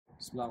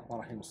بسم الله الرحمن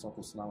الرحيم والصلاة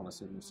والسلام على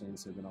سيد المرسلين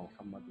سيدنا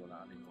محمد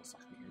وعلى آله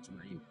وصحبه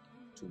أجمعين.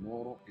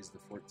 Tomorrow is the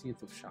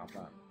 14th of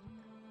Sha'Ban,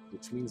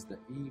 which means the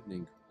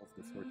evening of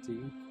the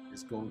 14th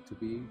is going to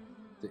be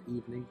the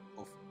evening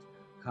of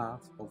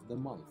half of the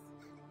month.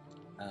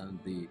 And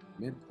the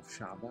Middle of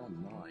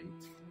Sha'Ban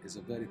night is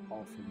a very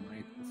powerful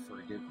night of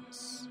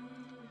forgiveness.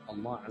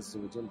 Allah Azza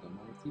wa Jal, the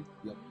Mighty,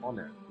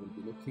 Yattali' will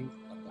be looking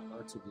at the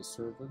hearts of the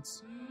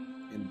servants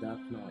in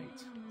that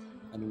night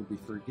and will be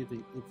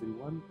forgiving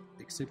everyone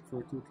except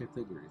for two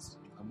categories: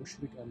 a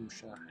mushrik and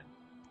mushahin,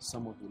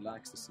 someone who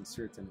lacks the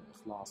sincerity and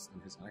ikhlas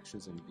in his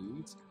actions and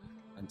deeds,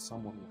 and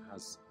someone who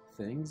has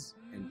things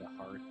in the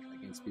heart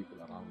against people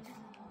around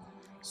him.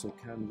 So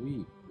can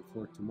we,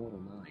 before tomorrow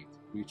night,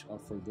 reach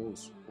out for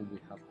those whom we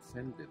have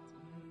offended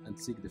and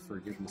seek the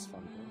forgiveness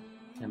from them?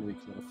 Can we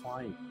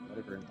clarify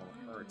whatever in our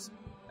hearts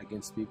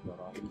against people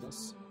around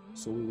us,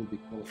 so we will be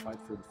qualified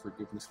for the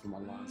forgiveness from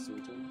Allah Azza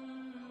wa Jal?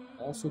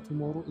 Also,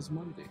 tomorrow is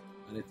Monday,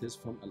 and it is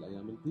from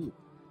Al-Ayam al-Bid.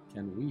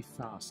 Can we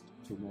fast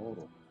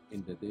tomorrow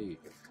in the day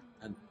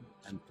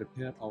and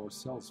prepare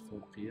ourselves for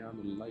Qiyam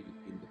al-Layl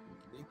in the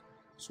evening,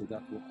 so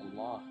that when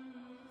Allah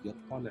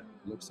Yattali'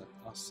 looks at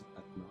us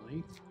at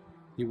night,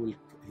 He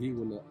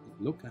will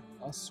look at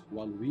us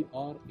while we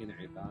are in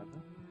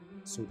ibadah,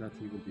 so that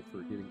He will be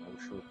forgiving our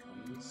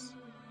shortcomings,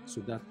 so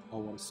that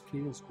our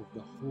scales of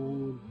the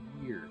whole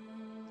year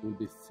will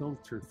be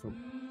filtered from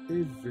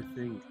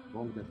everything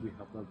wrong that we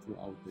have done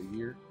throughout the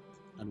year,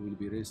 and will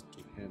be raised to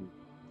Him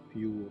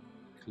pure,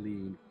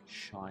 clean,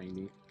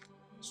 shiny,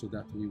 so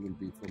that we will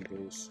be from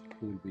those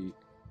who will be,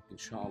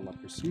 inshallah,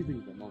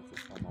 perceiving the month of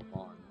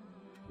Ramadan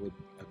with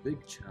a big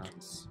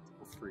chance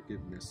of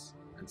forgiveness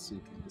and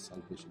seeking the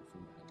salvation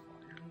from the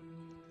hellfire.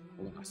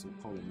 ومن أحسن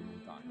قولا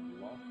ممن دعا إلى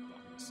الله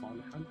وعمل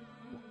صالحا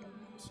وقال